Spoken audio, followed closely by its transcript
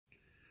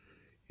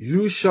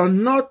You shall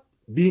not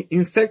be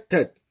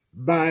infected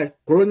by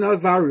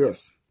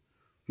coronavirus.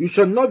 You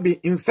shall not be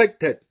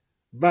infected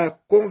by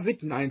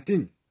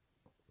COVID-19.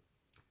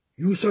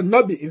 You shall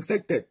not be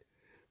infected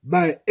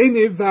by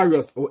any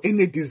virus or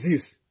any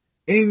disease.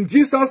 In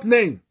Jesus'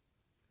 name.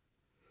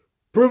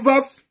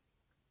 Proverbs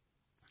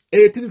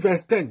 18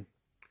 verse 10.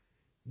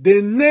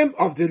 The name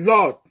of the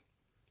Lord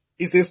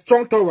is a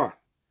strong tower.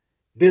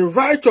 The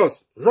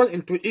righteous run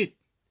into it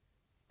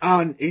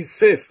and is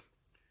safe.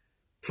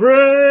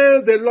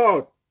 Praise the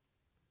Lord.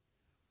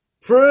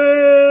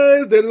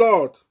 Praise the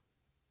Lord.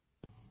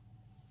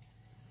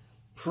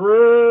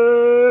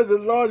 Praise the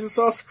Lord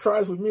Jesus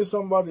Christ with me,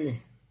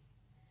 somebody.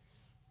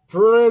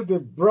 Praise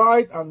the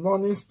bright and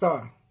morning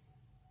star.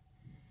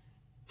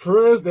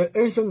 Praise the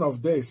Ancient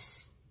of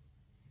Days.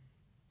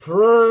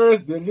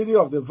 Praise the Lily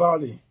of the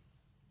Valley.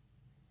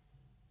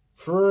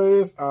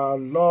 Praise our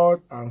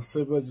Lord and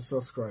Savior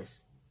Jesus Christ.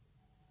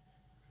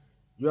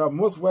 You are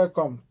most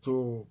welcome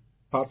to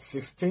part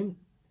 16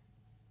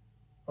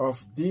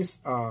 of this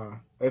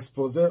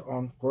expose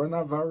on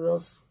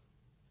coronavirus,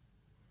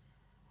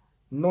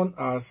 known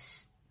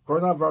as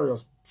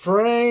coronavirus,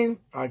 praying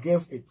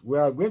against it. We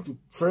are going to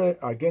pray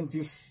against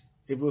this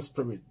evil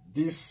spirit,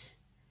 this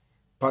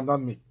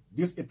pandemic,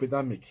 this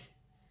epidemic.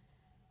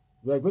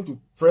 We are going to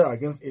pray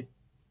against it,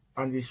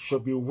 and it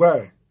should be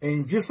well.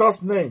 In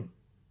Jesus' name,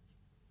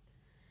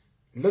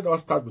 let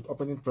us start with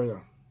opening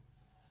prayer.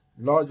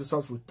 Lord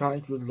Jesus, we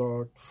thank you,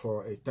 Lord,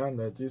 for a time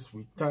like this.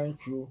 We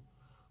thank you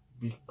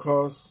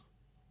because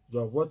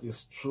your word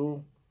is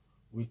true.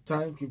 We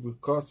thank you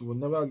because you will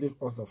never leave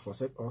us nor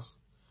forsake us.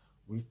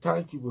 We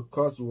thank you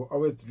because you will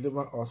always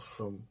deliver us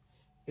from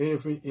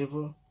every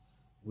evil.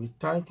 We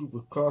thank you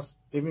because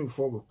even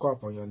before we call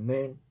upon your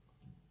name,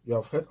 you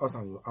have heard us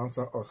and you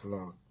answer us,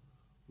 Lord.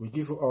 We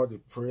give you all the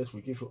praise.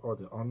 We give you all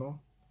the honor.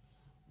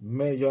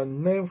 May your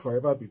name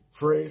forever be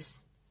praised.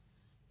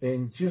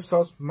 In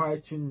Jesus'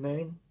 mighty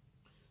name,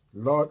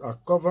 Lord, I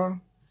cover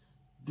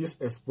this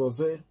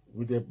expose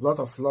with the blood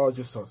of Lord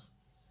Jesus.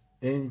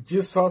 In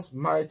Jesus'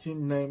 mighty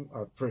name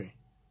I pray.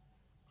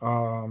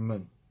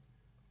 Amen.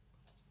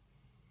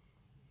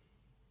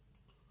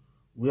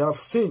 We have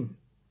seen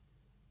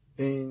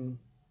in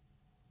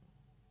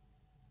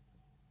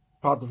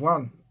part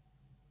 1,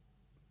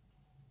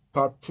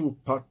 part 2,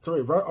 part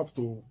 3, right up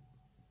to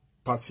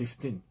part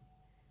 15,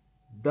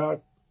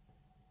 that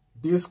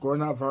this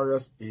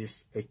coronavirus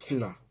is a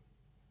killer.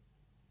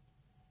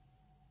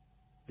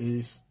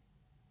 Is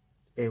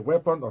a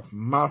weapon of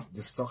mass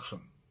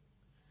destruction.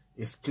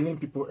 It's killing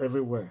people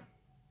everywhere.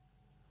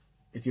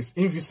 It is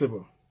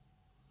invisible.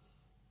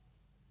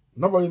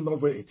 Nobody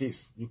knows where it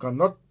is. You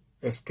cannot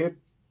escape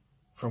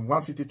from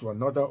one city to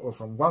another, or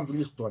from one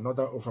village to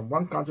another, or from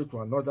one country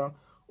to another,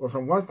 or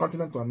from one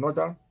continent to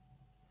another.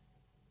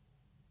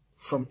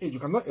 From it, you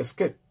cannot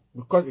escape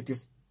because it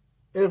is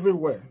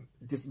everywhere.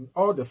 It is in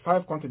all the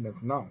 5 continents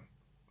now.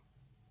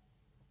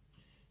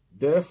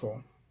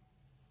 Therefore,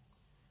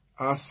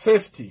 our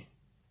safety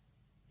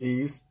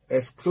is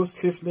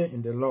exclusively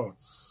in the Lord.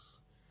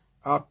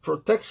 Our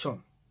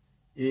protection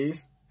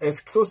is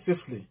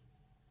exclusively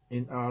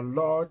in our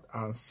Lord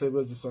and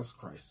Savior Jesus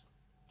Christ.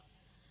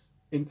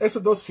 In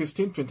Exodus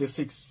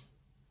 15:26,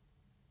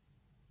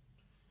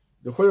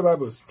 the Holy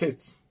Bible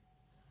states,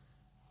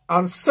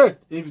 "And said,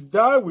 if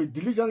thou wilt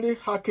diligently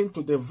hearken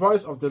to the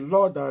voice of the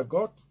Lord thy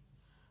God,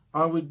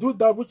 and will do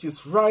that which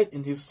is right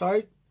in his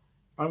sight,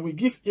 and will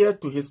give ear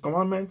to his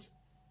commandments,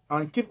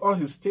 and keep all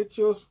his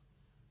statutes,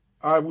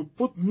 I will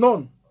put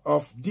none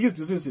of these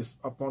diseases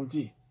upon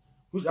thee,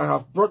 which I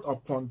have brought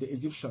upon the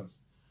Egyptians.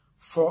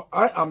 For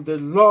I am the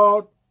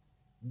Lord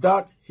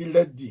that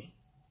healed thee."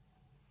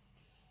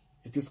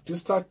 It is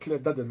crystal clear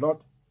that the Lord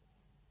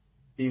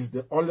is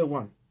the only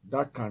one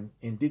that can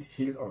indeed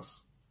heal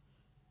us,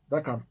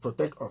 that can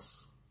protect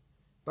us,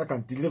 that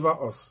can deliver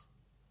us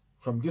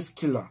from this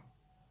killer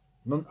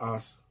known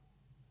as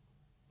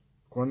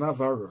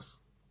coronavirus.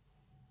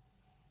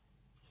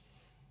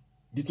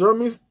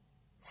 Deuteronomy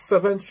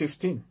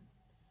 7:15.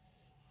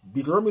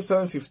 Deuteronomy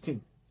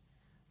 7:15.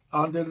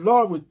 "And the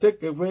Lord will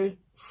take away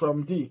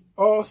from thee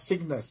all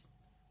sickness,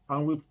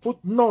 and will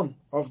put none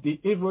of the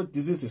evil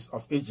diseases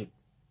of Egypt,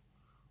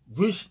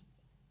 which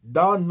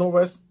thou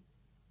knowest,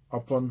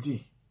 upon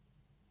thee."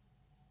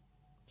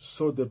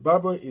 So the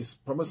Bible is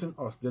promising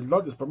us, the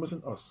Lord is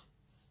promising us,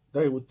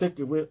 that he will take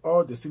away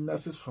all the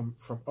sicknesses from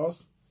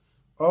us,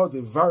 all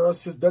the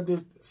viruses,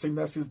 deadly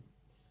sicknesses,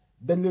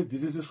 deadly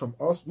diseases from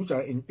us, which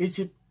are in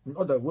Egypt. In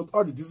other words,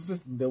 all the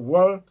diseases in the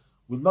world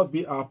will not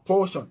be our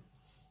portion.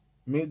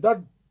 May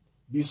that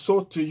be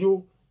so to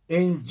you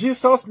in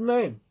Jesus'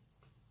 name.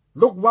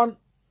 Luke 9:1.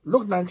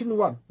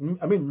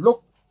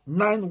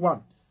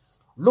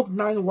 Luke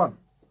 9:1.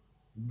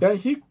 "Then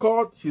he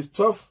called his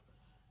 12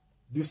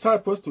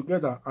 disciples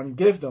together and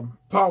gave them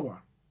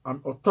power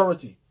and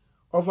authority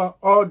over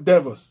all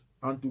devils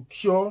and to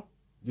cure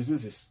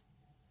diseases."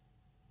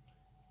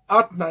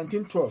 Acts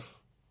 19:12.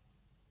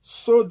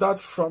 "So that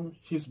from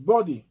his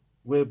body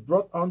were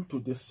brought unto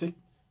the sick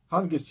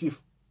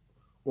handkerchief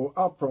or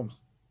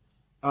aprons,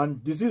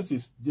 and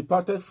diseases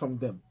departed from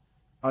them,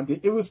 and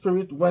the evil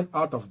spirit went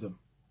out of them.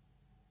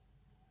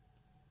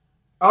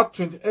 Acts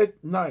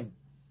 28:9.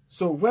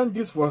 So when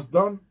this was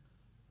done,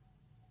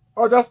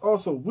 others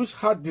also which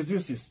had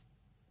diseases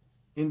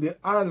in the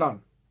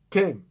island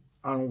came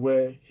and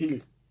were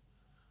healed.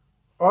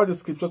 All the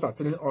scriptures are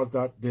telling us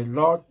that the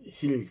Lord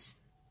heals.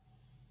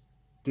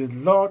 The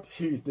Lord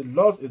heals. The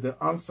Lord is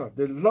the answer.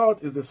 The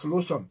Lord is the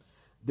solution.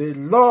 The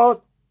Lord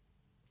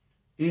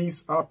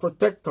is our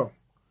protector.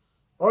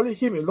 Only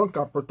Him alone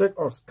can protect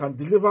us, can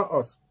deliver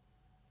us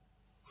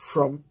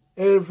from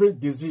every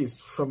disease,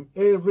 from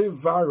every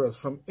virus,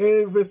 from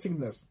every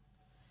sickness.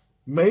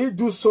 May He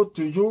do so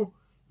to you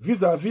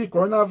vis-a-vis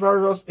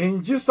coronavirus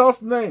in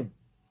Jesus' name.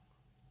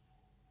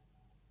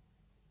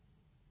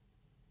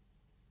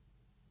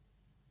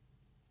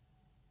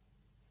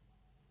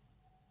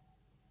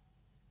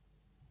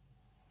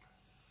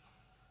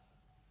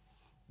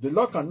 The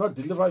Lord cannot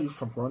deliver you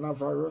from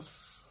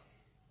coronavirus.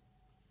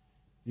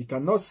 He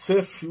cannot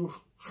save you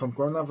from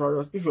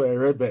coronavirus if you are a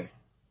rebel.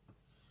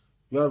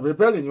 You are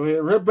rebelling. You are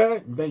a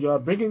rebel, then you are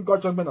bringing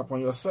God's judgment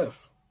upon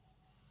yourself.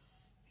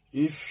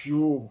 If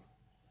you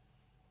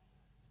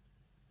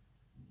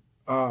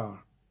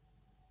are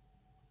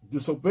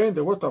disobeying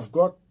the word of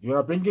God, you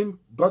are bringing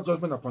God's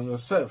judgment upon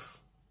yourself.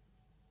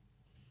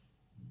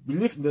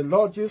 Believe in the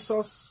Lord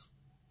Jesus.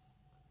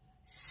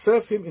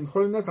 Serve Him in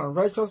holiness and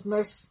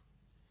righteousness,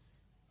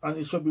 and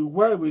it shall be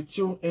well with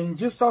you in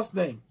Jesus'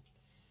 name.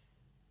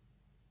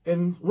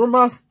 In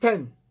Romans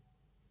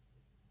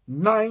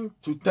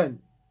 10:9-10,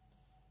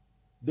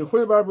 the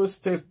Holy Bible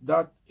states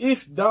that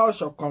if thou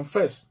shalt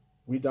confess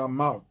with thy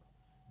mouth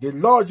the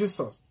Lord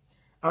Jesus,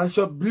 and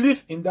shalt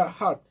believe in thy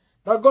heart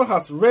that God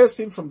has raised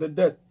Him from the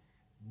dead,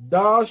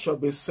 thou shalt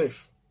be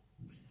saved.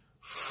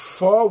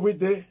 For with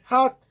the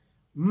heart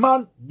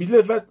man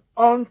believeth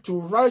unto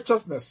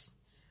righteousness,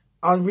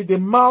 and with the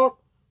mouth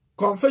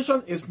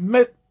confession is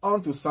made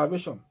unto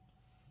salvation.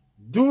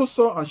 Do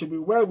so, and shall be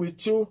well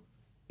with you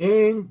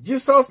in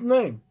Jesus'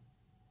 name.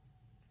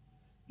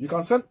 You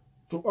can send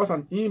to us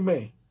an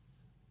email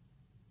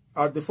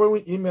at the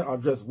following email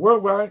address: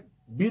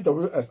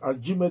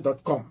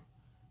 worldwidebws@gmail.com,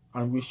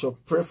 and we shall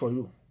pray for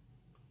you.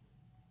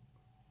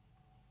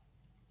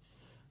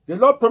 The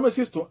Lord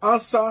promises to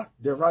answer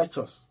the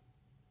righteous.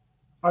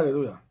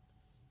 Hallelujah.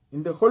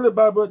 In the Holy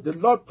Bible, the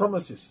Lord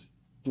promises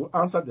to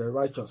answer the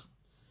righteous.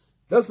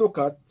 Let's look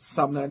at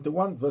Psalm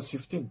 91 verse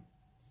 15.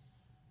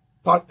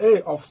 Part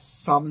A of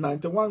Psalm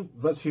 91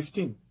 verse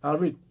 15. I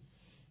read,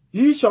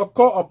 He shall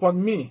call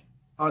upon me,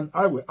 and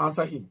I will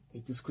answer him.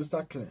 It is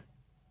crystal clear.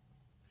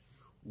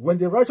 When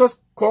the righteous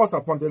calls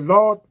upon the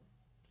Lord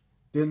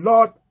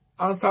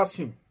answers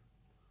him.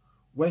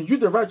 When you,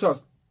 the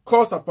righteous,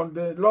 calls upon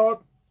the Lord,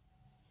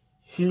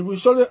 He will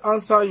surely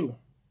answer you.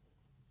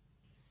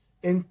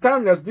 In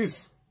times like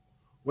this,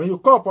 when you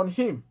call upon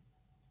Him,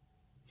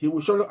 He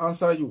will surely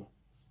answer you.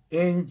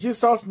 In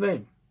Jesus'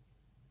 name.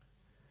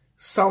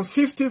 Psalm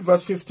 50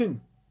 verse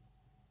 15.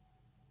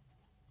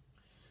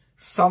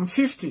 Psalm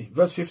 50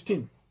 verse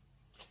 15.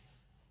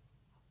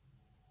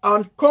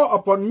 And call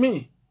upon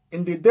me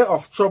in the day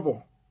of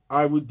trouble.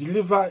 I will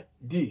deliver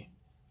thee,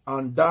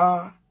 and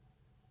thou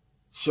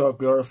shalt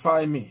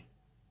glorify me.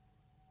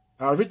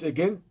 I'll read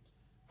again.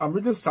 I'm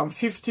reading Psalm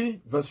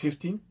 50 verse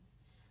 15.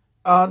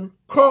 And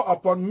call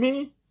upon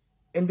me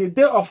in the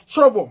day of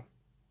trouble.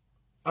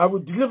 I will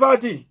deliver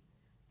thee,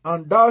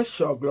 and thou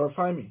shalt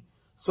glorify me.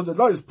 So the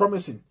Lord is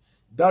promising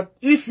that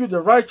if you,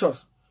 the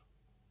righteous,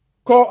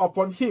 call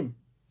upon Him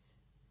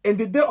in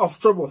the day of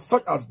trouble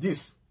such as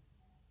this,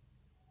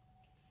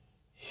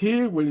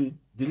 He will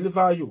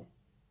deliver you,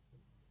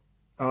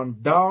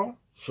 and thou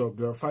shalt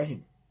glorify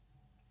Him.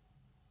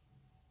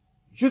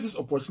 Use this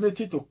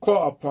opportunity to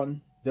call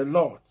upon the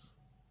Lord,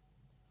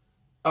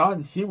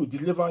 and He will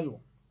deliver you.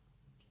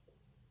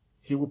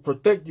 He will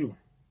protect you.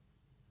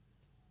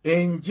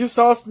 In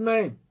Jesus'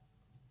 name.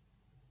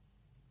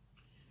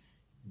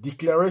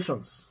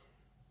 Declarations.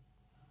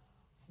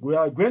 We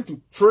are going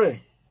to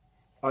pray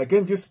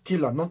against this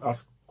killer known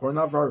as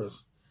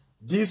coronavirus.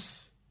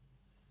 This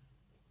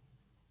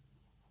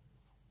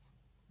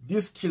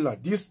killer,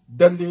 this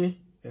deadly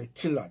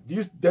killer,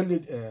 this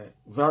deadly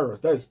virus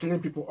that is killing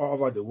people all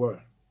over the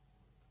world.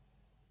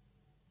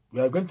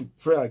 We are going to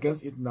pray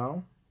against it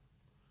now.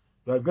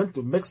 We are going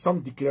to make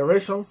some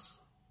declarations.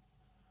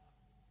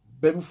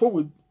 But before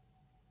we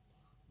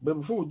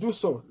do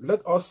so,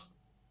 let us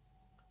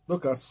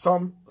look at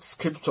some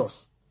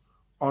scriptures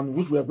on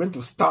which we are going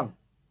to stand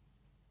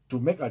to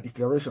make our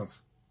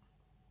declarations.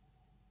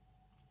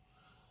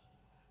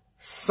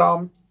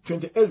 Psalm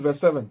 28 verse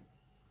 7.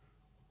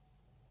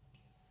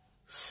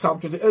 Psalm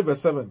 28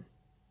 verse 7.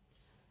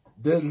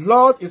 The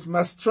Lord is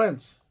my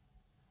strength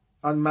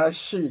and my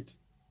shield,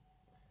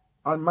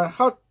 and my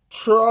heart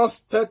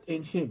trusted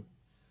in Him,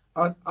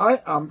 and I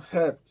am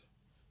helped.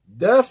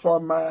 Therefore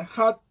my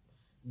heart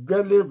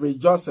greatly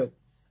rejoiceth,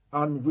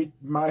 and with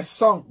my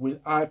song will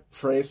I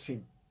praise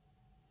Him.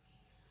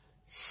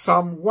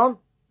 Psalm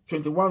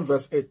 121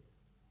 verse 8.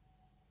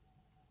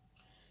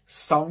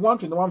 Psalm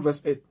 121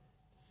 verse 8.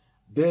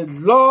 The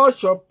Lord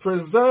shall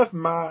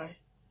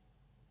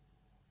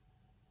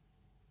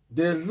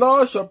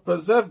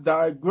preserve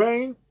thy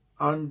going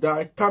and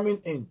thy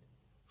coming in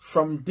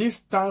from this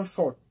time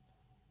forth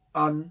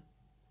and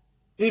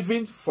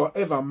even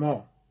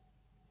forevermore.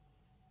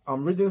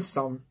 I'm reading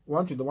Psalm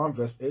 121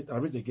 verse 8. I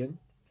read again.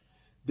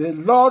 The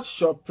Lord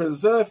shall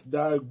preserve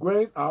thy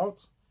going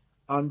out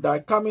and thy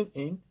coming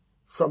in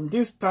from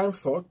this time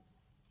forth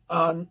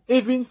and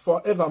even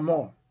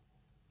forevermore.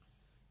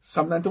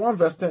 Psalm 91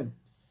 verse 10.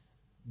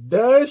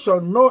 There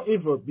shall no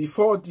evil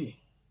befall thee,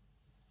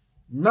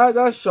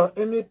 neither shall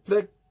any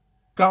plague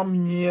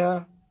come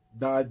near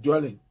thy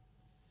dwelling.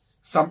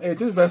 Psalm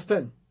 18 verse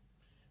 10.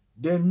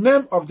 The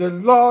name of the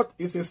Lord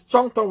is a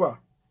strong tower.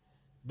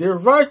 The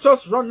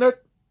righteous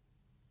runneth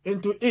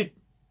into it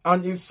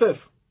and is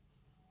safe.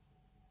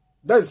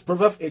 That is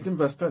Proverbs 18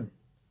 verse 10.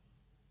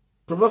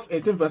 Proverbs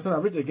 18 verse 10, I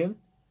read again.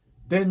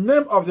 The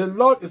name of the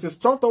Lord is a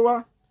strong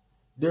tower.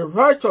 The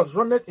righteous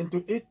runneth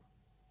into it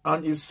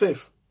and is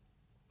safe.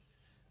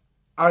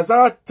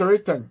 Isaiah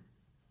 3:10.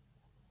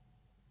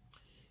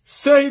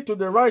 Say to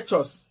the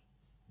righteous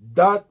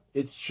that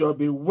it shall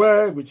be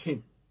well with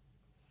him.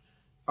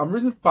 I'm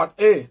reading part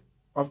A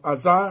of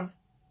Isaiah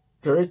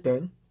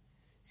 3:10.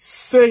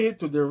 Say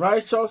to the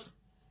righteous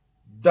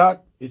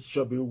that it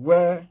shall be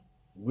well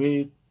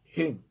with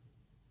him.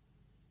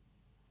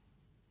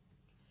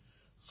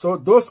 So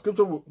those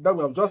scriptures that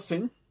we have just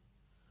seen,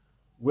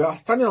 we are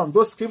standing on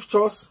those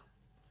scriptures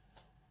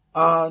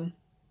and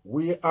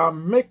we are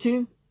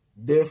making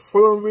the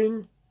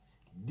following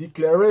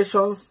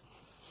declarations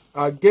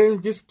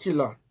against this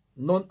killer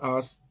known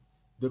as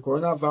the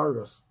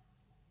coronavirus.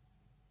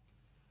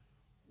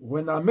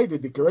 When I make the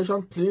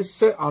declaration, please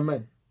say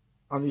amen,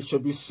 and it shall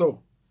be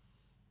so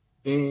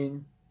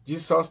in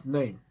Jesus'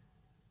 name.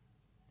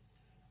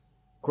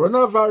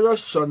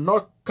 Coronavirus shall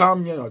not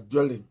come near your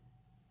dwelling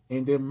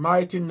in the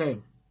mighty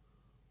name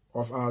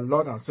of our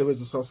Lord and Savior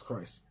Jesus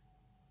Christ.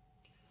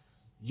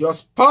 Your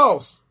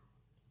spouse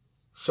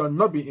shall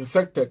not be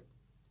infected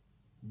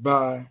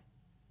by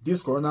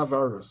this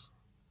coronavirus.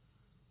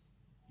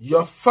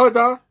 Your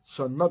father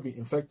shall not be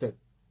infected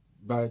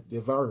by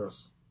the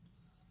virus.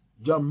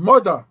 Your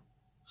mother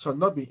shall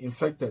not be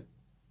infected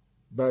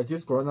by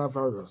this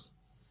coronavirus.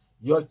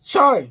 Your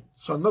child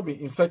shall not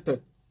be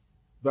infected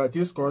by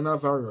this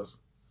coronavirus.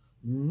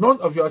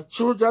 None of your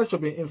children shall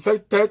be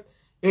infected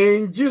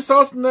in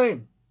Jesus'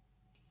 name.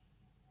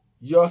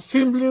 Your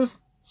siblings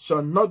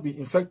shall not be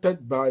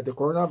infected by the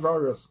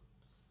coronavirus.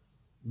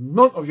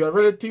 None of your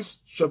relatives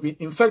shall be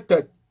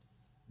infected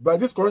by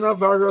this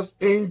coronavirus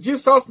in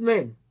Jesus'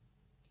 name.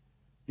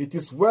 It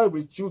is well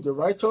with you, the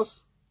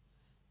righteous.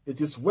 It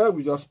is well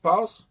with your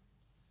spouse.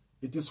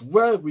 It is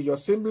well with your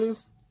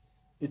siblings.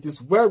 It is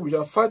well with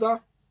your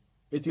father.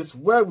 It is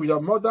well with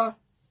your mother.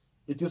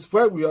 It is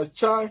well with your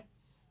child.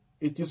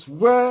 It is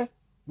well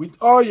with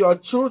all your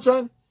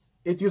children.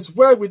 It is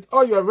well with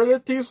all your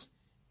relatives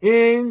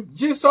in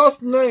Jesus'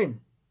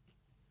 name.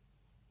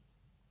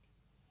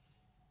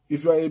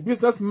 If you are a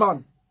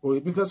businessman or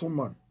a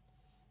businesswoman,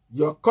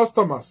 your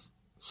customers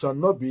shall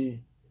not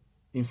be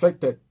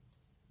infected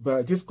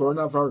by this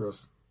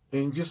coronavirus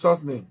in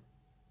Jesus' name.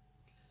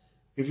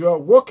 If you are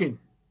working,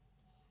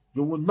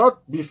 you will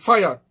not be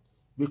fired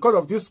because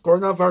of this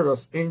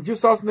coronavirus in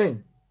Jesus'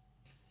 name.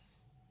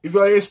 If you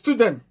are a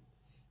student,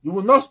 you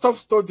will not stop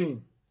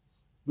studying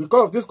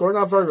because of this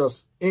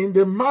coronavirus in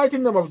the mighty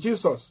name of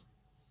Jesus.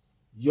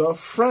 Your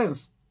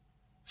friends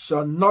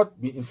shall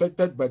not be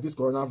infected by this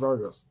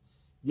coronavirus.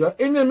 Your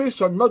enemies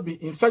shall not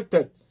be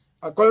infected,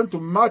 according to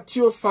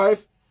Matthew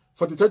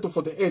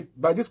 5:43-48,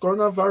 by this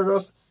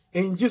coronavirus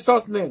in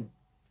Jesus' name.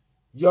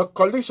 Your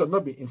colleagues shall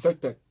not be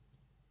infected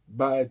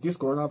by this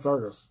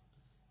coronavirus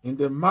in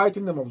the mighty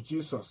name of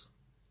Jesus.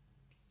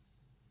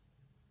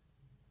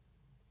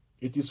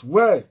 It is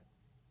well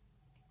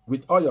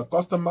with all your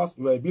customers.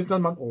 You are a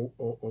businessman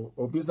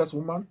or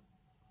businesswoman.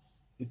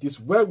 It is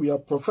well with your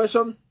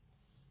profession.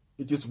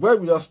 It is well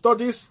with your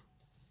studies.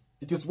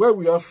 It is well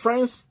with your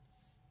friends.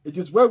 It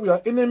is well with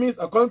your enemies,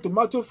 according to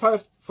Matthew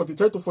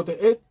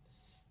 5:43-48.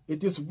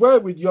 It is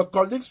well with your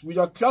colleagues, with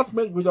your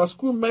classmates, with your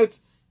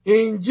schoolmates,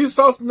 in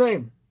Jesus'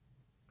 name.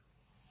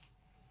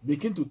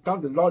 Begin to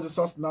thank the Lord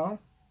Jesus now.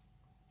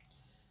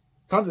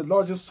 Thank the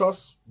Lord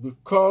Jesus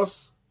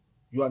because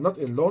you are not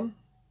alone.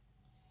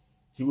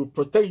 He will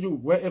protect you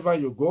wherever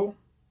you go.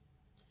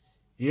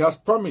 He has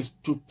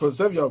promised to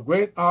preserve your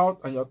going out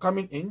and your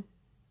coming in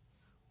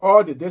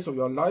all the days of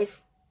your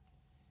life.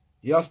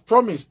 He has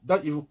promised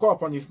that if you call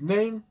upon his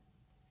name,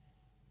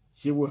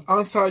 he will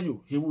answer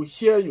you. He will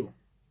hear you.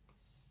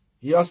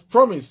 He has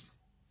promised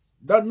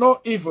that no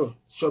evil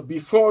shall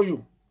befall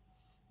you.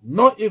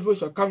 No evil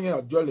shall come near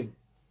your dwelling.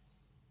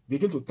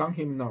 Begin to thank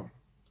him now.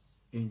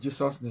 In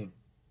Jesus' name.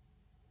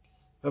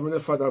 Heavenly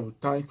Father, we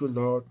thank you,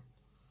 Lord,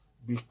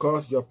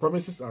 because your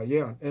promises are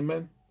yea and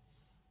amen.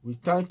 We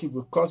thank you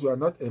because you are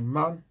not a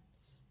man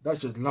that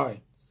should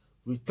lie.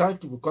 We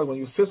thank you because when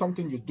you say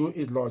something, you do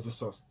it, Lord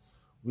Jesus.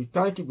 We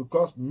thank you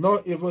because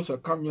no evil shall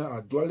come near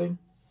our dwelling.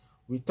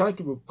 We thank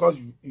you because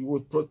you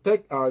will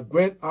protect our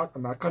going out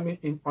and our coming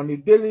in on a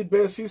daily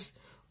basis,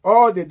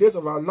 all the days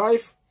of our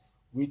life.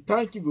 We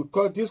thank you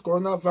because this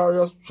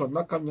coronavirus shall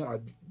not come near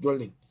our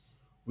dwelling.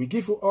 We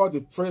give you all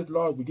the praise,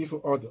 Lord. We give you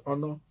all the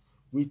honor.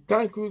 We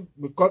thank you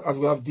because as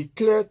we have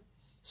declared,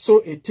 so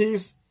it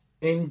is.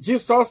 In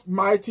Jesus'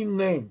 mighty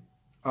name.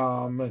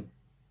 Amen.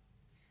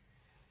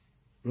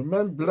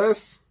 Remain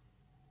blessed.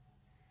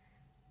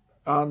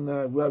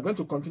 And we are going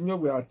to continue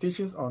with our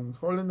teachings on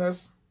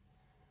holiness.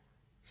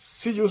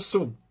 See you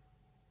soon.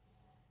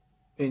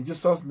 In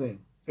Jesus' name.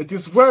 It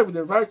is well with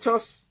the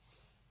righteous.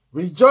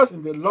 Rejoice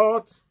in the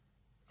Lord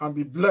and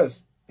be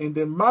blessed. In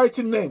the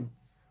mighty name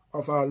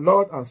of our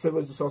Lord and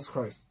Savior Jesus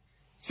Christ.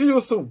 See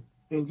you soon.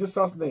 In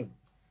Jesus' name.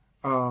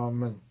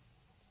 Amen.